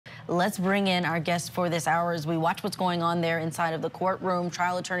Let's bring in our guest for this hour as we watch what's going on there inside of the courtroom.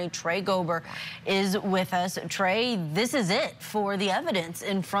 Trial attorney Tray Gober is with us. Tray, this is it for the evidence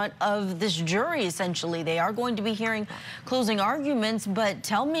in front of this jury, essentially. They are going to be hearing closing arguments, but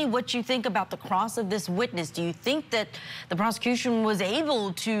tell me what you think about the cross of this witness. Do you think that the prosecution was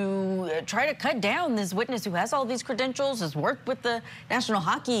able to try to cut down this witness who has all these credentials, has worked with the National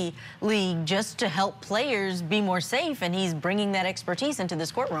Hockey League just to help players be more safe, and he's bringing that expertise into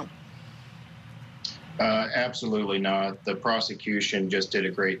this courtroom? Absolutely not. The prosecution just did a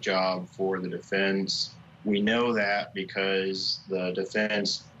great job for the defense. We know that because the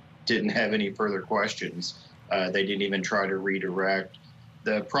defense didn't have any further questions. They didn't even try to redirect.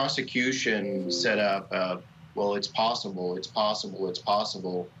 The prosecution set up, well, it's possible, it's possible, it's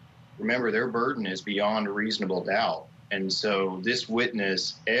possible. Remember, their burden is beyond a reasonable doubt. And so this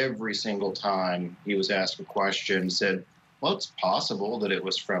witness, every single time he was asked a question, said, well, it's possible that it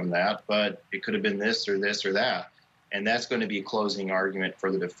was from that, but it could have been this or this or that. And that's going to be a closing argument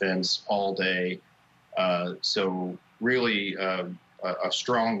for the defense all day. So really a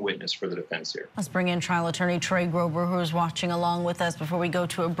strong witness for the defense here. Let's bring in trial attorney Tray Gober, who is watching along with us before we go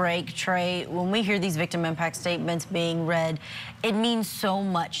to a break. Tray, when we hear these victim impact statements being read, it means so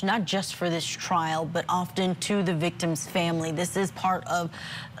much, not just for this trial, but often to the victim's family. This is part of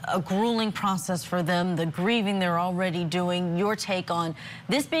a grueling process for them, the grieving they're already doing. Your take on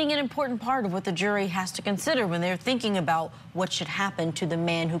this being an important part of what the jury has to consider when they're thinking about what should happen to the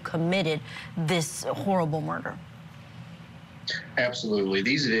man who committed this horrible murder. Absolutely.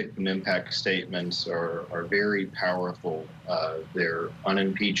 These victim impact statements are very powerful. They're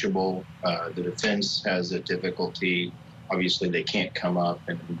unimpeachable. The defense has a difficulty. Obviously, they can't come up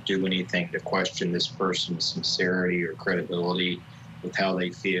and do anything to question this person's sincerity or credibility with how they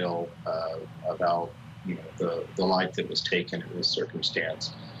feel about the life that was taken in this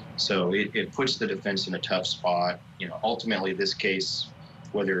circumstance. So it puts the defense in a tough spot. Ultimately, this case,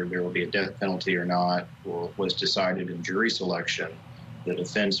 whether there will be a death penalty or not, was decided in jury selection. The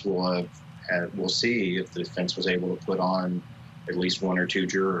defense will see if the defense was able to put on at least one or two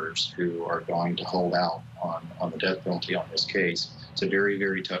jurors who are going to hold out on the death penalty on this case. It's a very,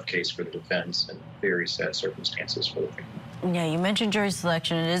 very tough case for the defense and very sad circumstances for the victim. Yeah, you mentioned jury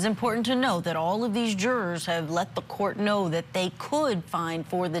selection. It is important to note that all of these jurors have let the court know that they could find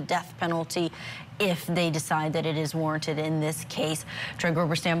for the death penalty if they decide that it is warranted in this case. Tray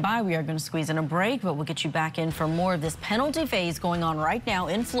Gober, stand by. We are going to squeeze in a break, but we'll get you back in for more of this penalty phase going on right now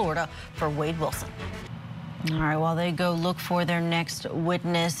in Florida for Wade Wilson. All right, while they go look for their next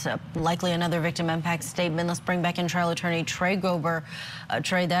witness, likely another victim impact statement, let's bring back in trial attorney Tray Gober.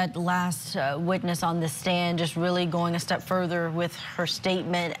 Tray, that last witness on the stand just really going a step further with her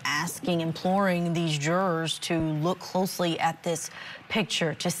statement, imploring these jurors to look closely at this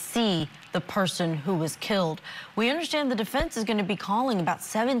picture to see the person who was killed. We understand the defense is going to be calling about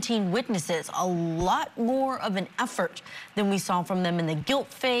 17 witnesses, a lot more of an effort than we saw from them in the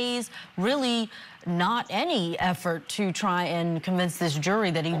guilt phase, really not any effort to try and convince this jury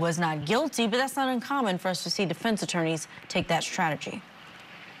that he was not guilty, but that's not uncommon for us to see defense attorneys take that strategy.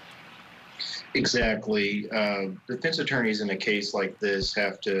 Exactly. Defense attorneys in a case like this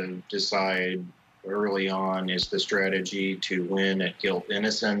have to decide early on, is the strategy to win at guilt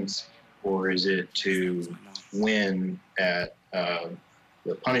innocence, or is it to win at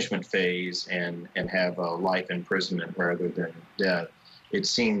the punishment phase and have a life imprisonment rather than death? It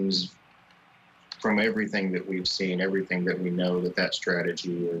seems from everything that we've seen, everything that we know, that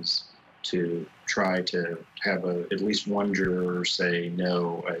strategy is to try to have at least one juror say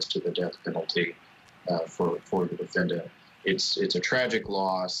no as to the death penalty for the defendant. It's a tragic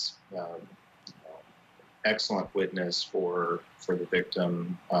loss. Excellent witness for the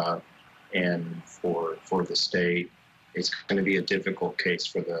victim and for the state. It's going to be a difficult case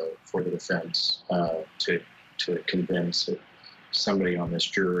for the defense to convince somebody on this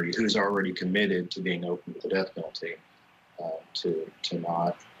jury who's already committed to being open to the death penalty to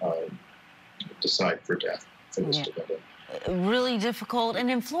not decide for death for this defendant. Really difficult. And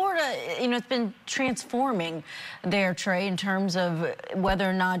in Florida, it's been transforming there, Tray, in terms of whether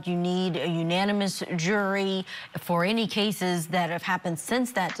or not you need a unanimous jury for any cases that have happened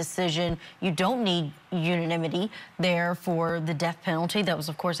since that decision. You don't need unanimity there for the death penalty. That was,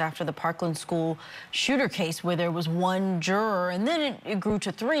 of course, after the Parkland school shooter case where there was one juror, and then it grew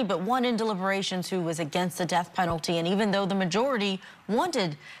to three, but one in deliberations who was against the death penalty. And even though the majority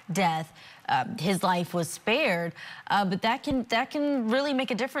wanted death, his life was spared, but that can really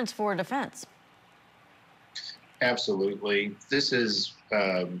make a difference for a defense. Absolutely. This is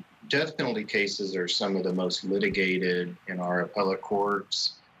death penalty cases are some of the most litigated in our appellate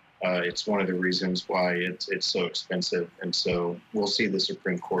courts. It's one of the reasons why it's so expensive. And so we'll see the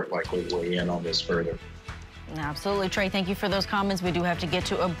Supreme Court likely weigh in on this further. Absolutely. Trey, thank you for those comments. We do have to get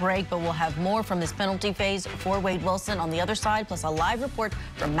to a break, but we'll have more from this penalty phase for Wade Wilson on the other side, plus a live report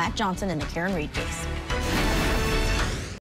from Matt Johnson in the Karen Reed case.